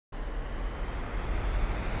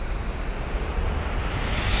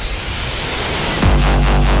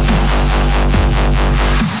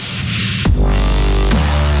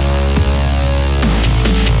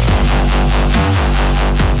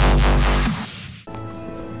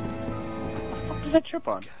did that trip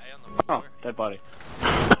on? Guy on the Oh, floor. dead body.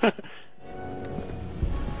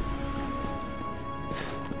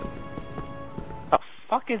 The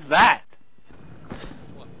fuck is that?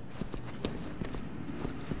 What?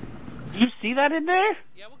 Do you see that in there?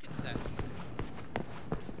 Yeah, we'll get to that.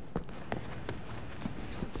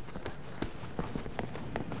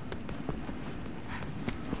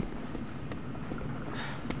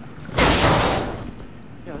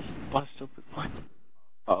 Yeah, let's just bust open. What?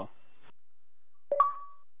 Uh oh.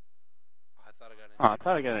 I thought I got Oh, I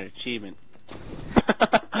thought I got an achievement.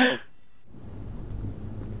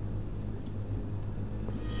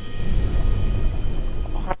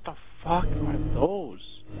 What the fuck are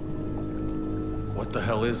those? What the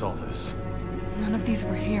hell is all this? None of these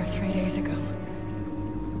were here 3 days ago.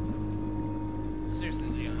 Seriously,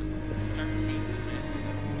 Leon, start beating this man's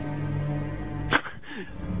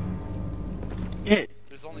Yeah.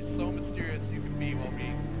 There's only so mysterious you can be while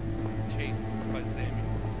being chased by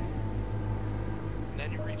zombies. And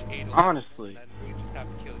then you reach 8 levels, Honestly. and then we just have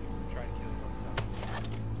to kill you. Try to kill you all the time.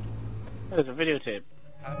 There's a videotape.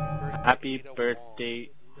 Happy Happy birthday, Ada birthday.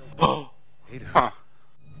 Wong. Oh. Ada. Huh.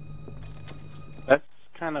 That's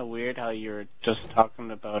kind of weird how you were just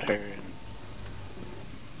talking about her and...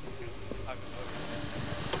 Let's talk about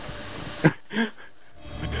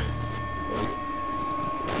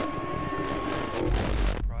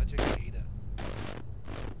Project Ada.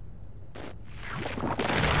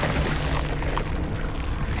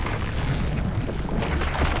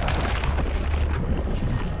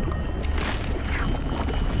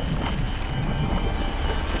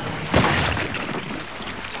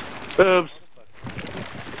 Boobs.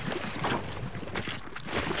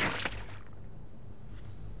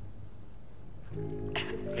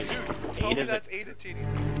 Tell me Ada's that's Ada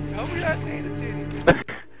titties. Tell me that's Ada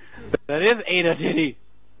titties. That is Ada Diddy.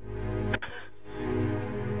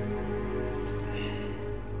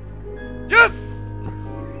 Yes!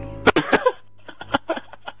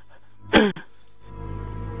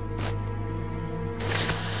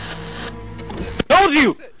 Told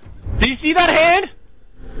you! That's it. Did you see that hand?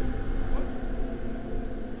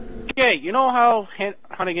 Okay, you know how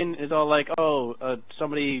Hunnigan is all like, oh,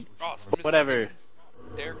 somebody, Oh, so Mr. whatever. Simmons.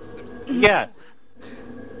 Derek Simmons. Yeah.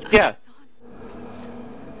 Yeah.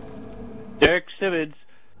 Derek Simmons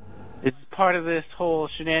is part of this whole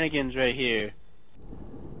shenanigans right here.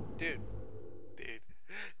 Dude.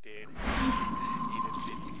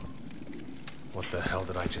 What the hell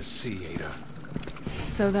did I just see, Ada?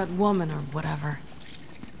 So that woman or whatever.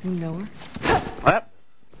 You know her? What?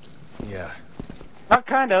 Yeah. Not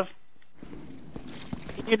kind of.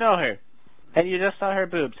 You know her. And you just saw her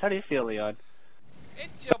boobs. How do you feel, Leon?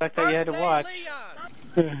 It's your The fact that you had to birthday, watch.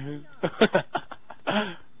 Leon!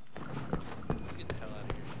 Let's get the hell out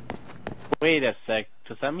of here. Wait a sec.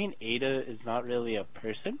 Does that mean Ada is not really a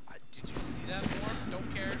person? Did you see that form?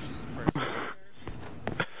 Don't care. She's a person.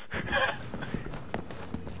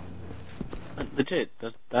 Legit,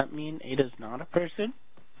 does that mean Ada's not a person?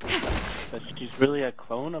 That she's really a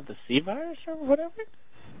clone of the C virus or whatever?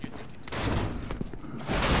 You're thinking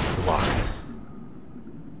Locked.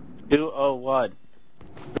 201.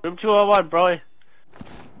 Room 201, bro.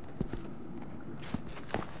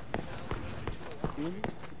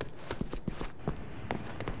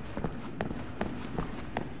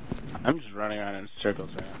 I'm just running around in circles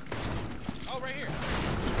right now. Oh, right here.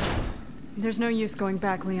 There's no use going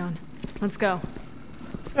back, Leon. Let's go.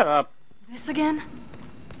 Shut up. This again?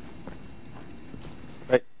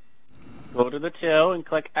 Right. Go to the 2 and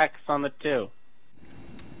click X on the 2.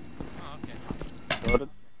 Oh, okay. Go to...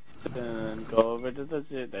 And go over to the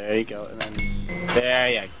 2. There you go. And then... There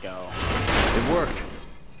you go. It worked.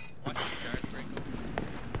 Watch these jars break open.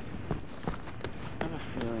 I have a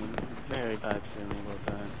feeling, a very bad feeling about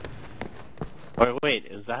that. Or wait,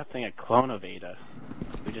 is that thing a clone of Ada?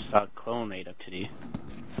 We just saw a clone Ada titty.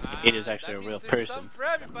 Ada's actually a real that means there's person. something for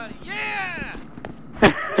everybody. Yeah!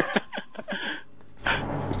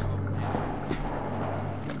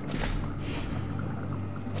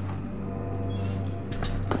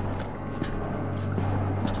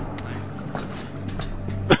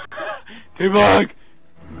 Teabag!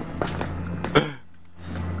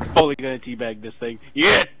 Totally gonna teabag this thing.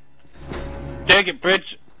 Yeah! Take it,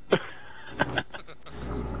 bitch!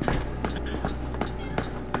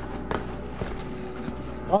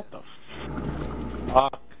 What the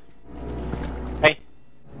fuck? Hey,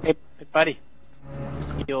 buddy.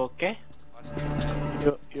 You okay? Watch these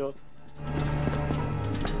jars. You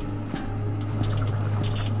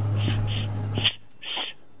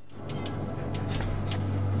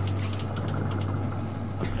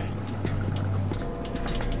Okay.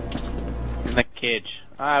 In the cage.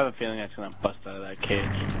 I have a feeling it's gonna bust out of that cage.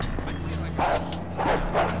 I feel like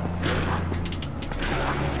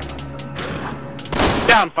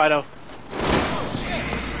Down, Fido! oh shit!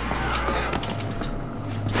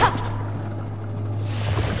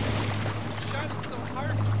 Shot it so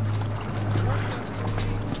hard.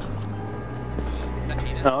 Is that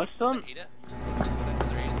Ada? No, it's still. Is that Ada? Is that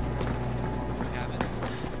another Ada? We have it.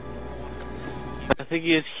 I think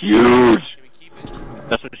he is huge! Can we keep it?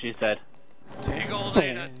 That's what she said. Take old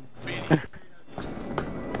Ada, babies.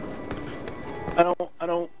 I don't.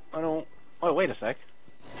 Oh, wait a sec.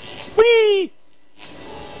 Whee!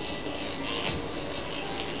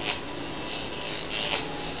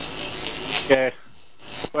 Scared.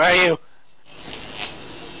 Where are you?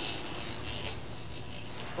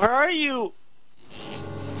 Where are you?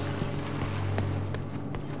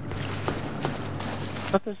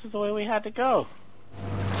 But this is the way we had to go.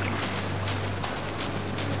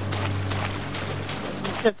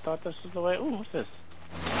 I thought this was the way. Ooh, what's this?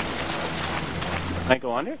 Can I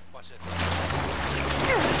go under? Watch this.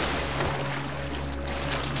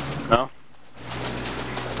 No.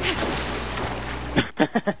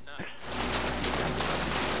 It's not.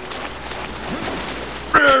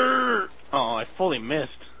 Oh, I fully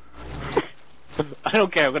missed. I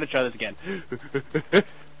don't care. I'm gonna try this again.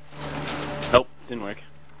 Nope, didn't work.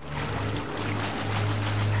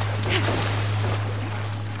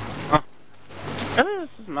 Huh? Really? This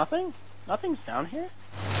is nothing? Nothing's down here?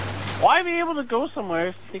 Why be able to go somewhere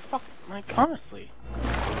if they fuck, like, honestly?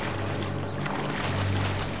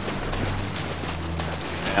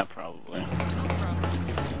 Yeah, probably.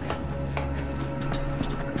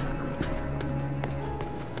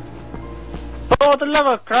 Oh, the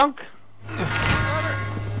lever, Crunk! We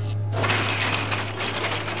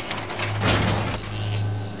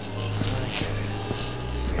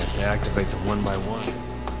have to activate them one by one.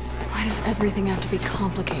 Why does everything have to be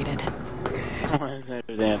complicated? Why is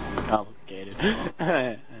everything complicated?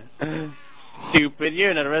 Stupid, you're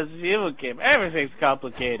in a Resident Evil game. Everything's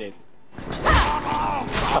complicated.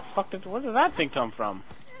 What the fuck where did that thing come from?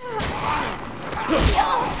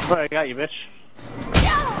 Where I got you, bitch.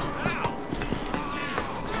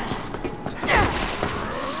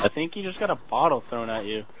 I think you just got a bottle thrown at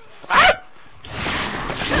you. Ah!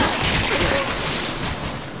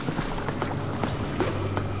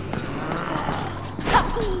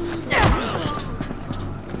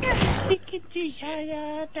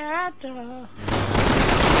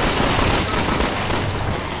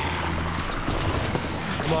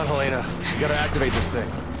 Come on, Helena. You gotta activate this thing.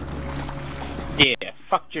 Yeah,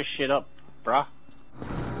 fucked your shit up, bruh.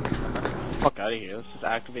 Fuck out of here. Let's just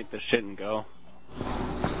activate this shit and go.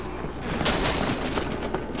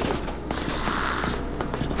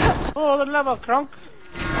 Oh, the level, Crunk.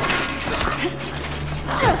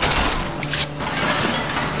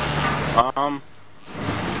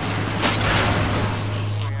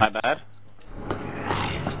 My bad.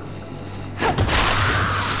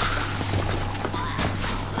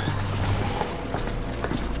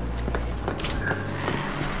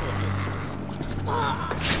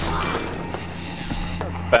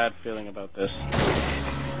 Bad feeling about this.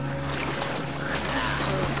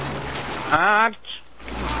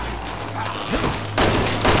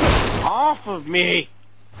 Off of me!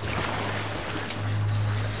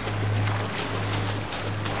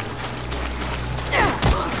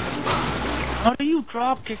 How do you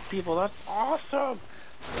drop kick people? That's awesome!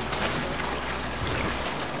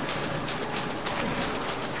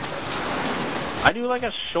 I do like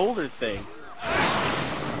a shoulder thing.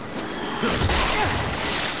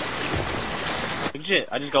 Legit,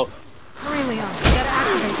 I just go. Hurry, Leon. You gotta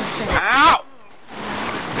activate this thing. Ow!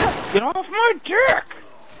 Get off my dick!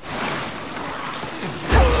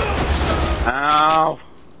 Ow!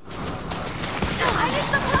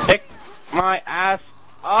 Pick my ass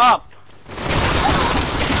up!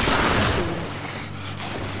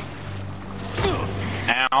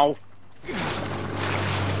 Ow!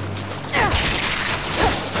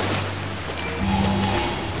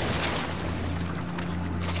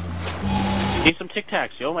 Need some Tic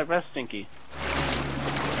Tacs, yo, my breath's stinky.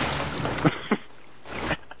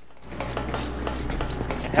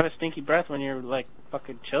 You have a stinky breath when you're like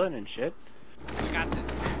fucking chilling and shit. I got this.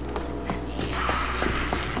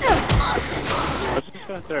 I was just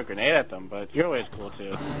gonna throw a grenade at them, but your way's cool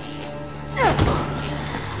too.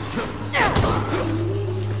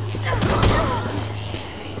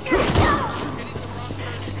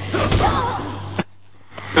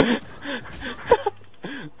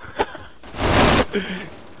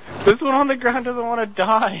 This one on the ground doesn't want to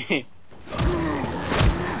die.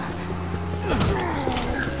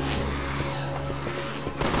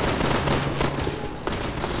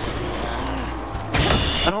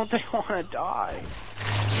 don't they want to die?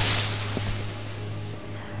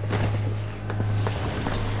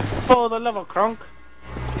 Follow the level, Crunk.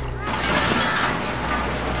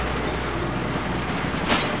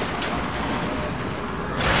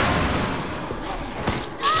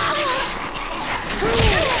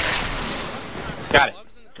 Got it.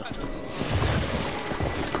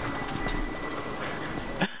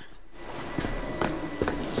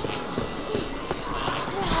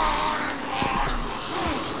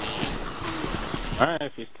 Alright,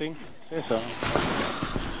 if you think say so.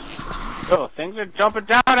 Oh, things are jumping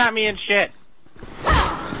down at me and shit.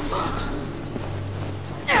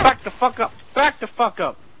 Back the fuck up. Back the fuck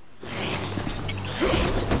up.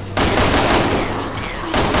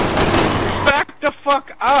 Back the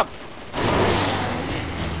fuck up.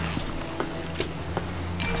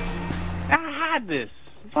 I had this.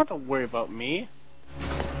 You don't have to worry about me.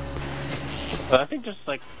 But I think just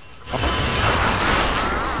like...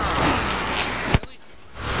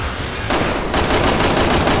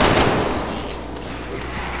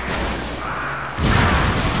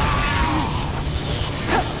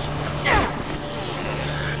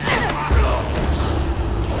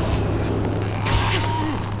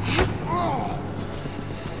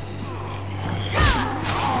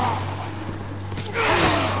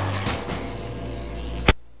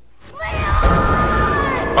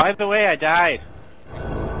 By the way, I died.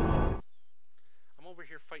 I'm over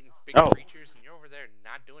here fighting big creatures, and you're over there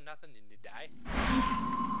not doing nothing, and you die?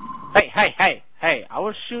 Hey, I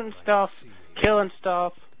was shooting stuff, killing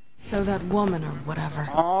stuff. So that woman or whatever.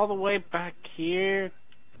 All the way back here.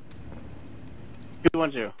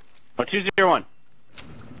 210. Or 201.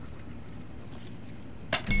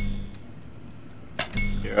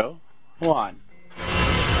 01.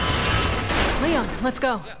 Leon, let's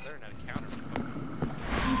go. Yeah, they're not a counter.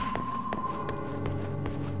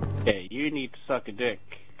 Okay, you need to suck a dick.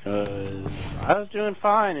 Cause I was doing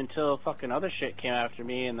fine until fucking other shit came after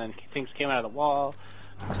me, and then things came out of the wall.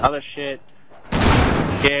 Other shit.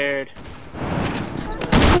 Scared.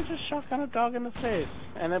 I just shotgun a dog in the face.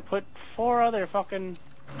 And then put 4 other fucking...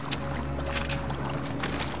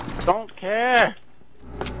 Don't care.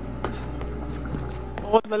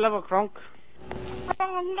 What was the level, Crunk?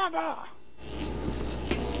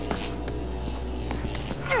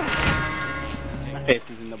 My face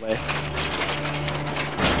is in the way.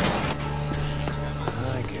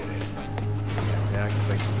 I get it. You have to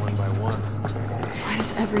activate them one by one. Why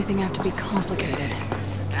does everything have to be complicated?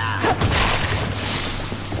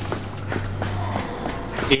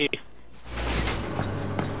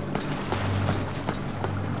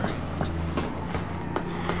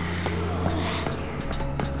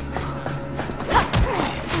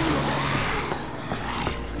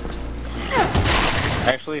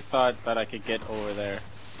 I actually thought that I could get over there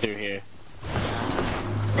through here.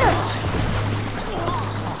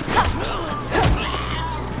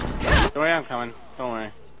 Don't worry, I'm coming. Don't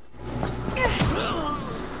worry.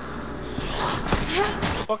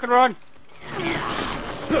 Fucking run!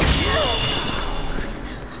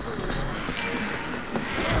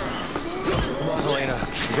 Come on, Helena.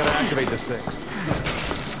 You gotta activate this thing.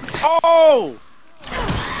 Oh!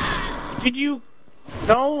 Did you...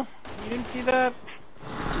 No? You didn't see that?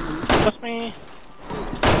 Trust me.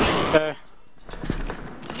 Okay.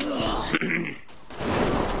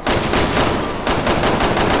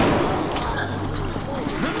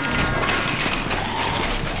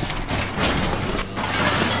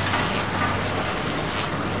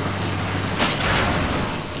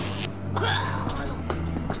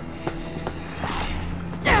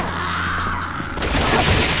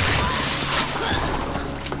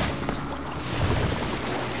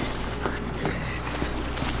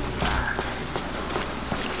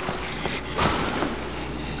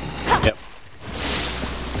 Yep.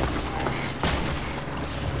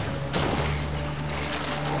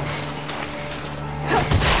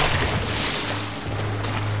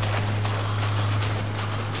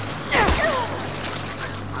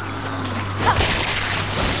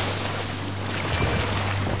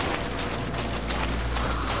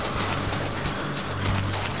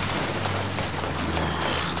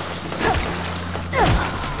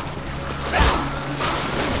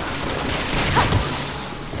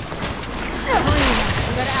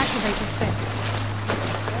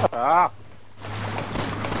 Ah.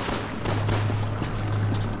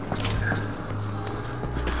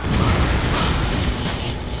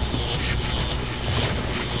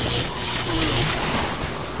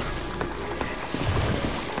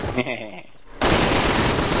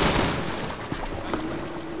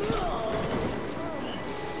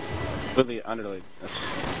 Really underlaid.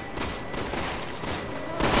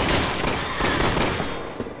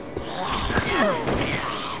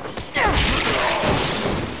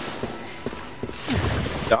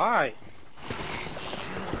 Die.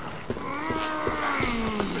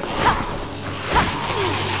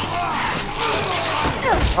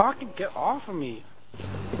 Fucking get off of me.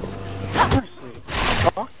 Honestly,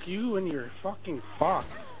 fuck you and your fucking fuck.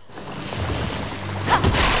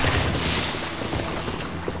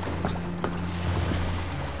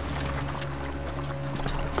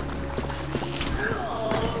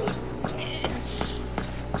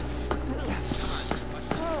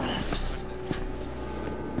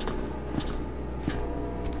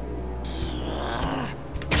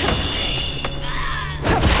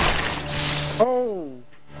 Oh,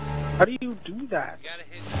 how do you do that? You gotta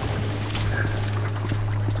hit.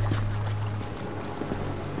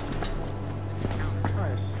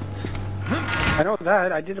 Nice. I know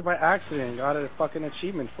that. I did it by accident and got a fucking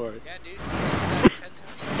achievement for it. Yeah, dude. You did that 10 times.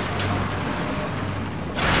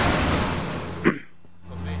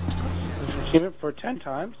 So basically, There's an achievement for 10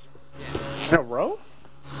 times? yeah. In a row?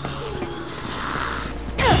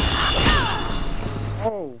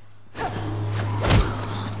 Oh.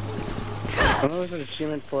 I know there's an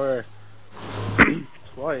achievement for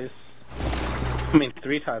twice. I mean,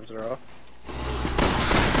 3 times in a row.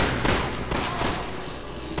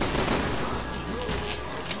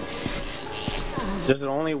 Does it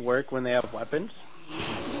only work when they have weapons?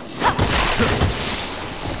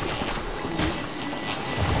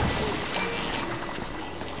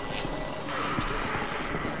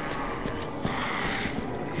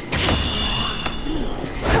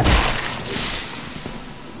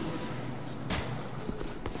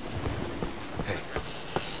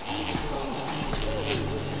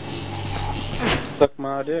 Suck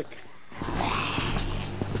my dick.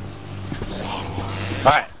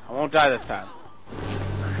 Alright, I won't die this time.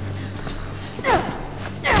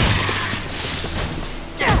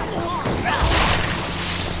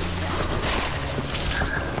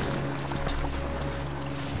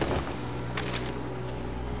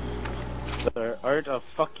 The art of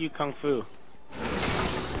fuck you kung fu.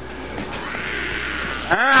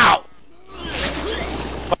 Ow!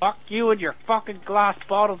 Fuck you and your fucking glass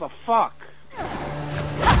bottles of fuck.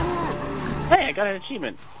 Hey, I got an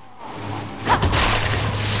achievement.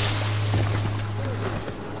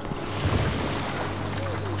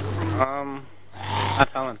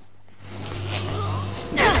 Not telling.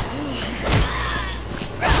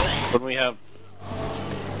 When we have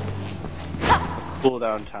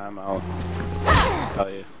cooldown time, I'll tell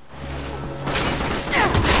you.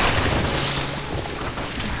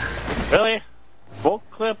 Really? Full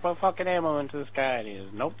clip of fucking ammo into this guy and he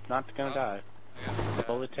is, nope, not gonna die. The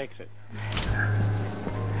bullet takes it.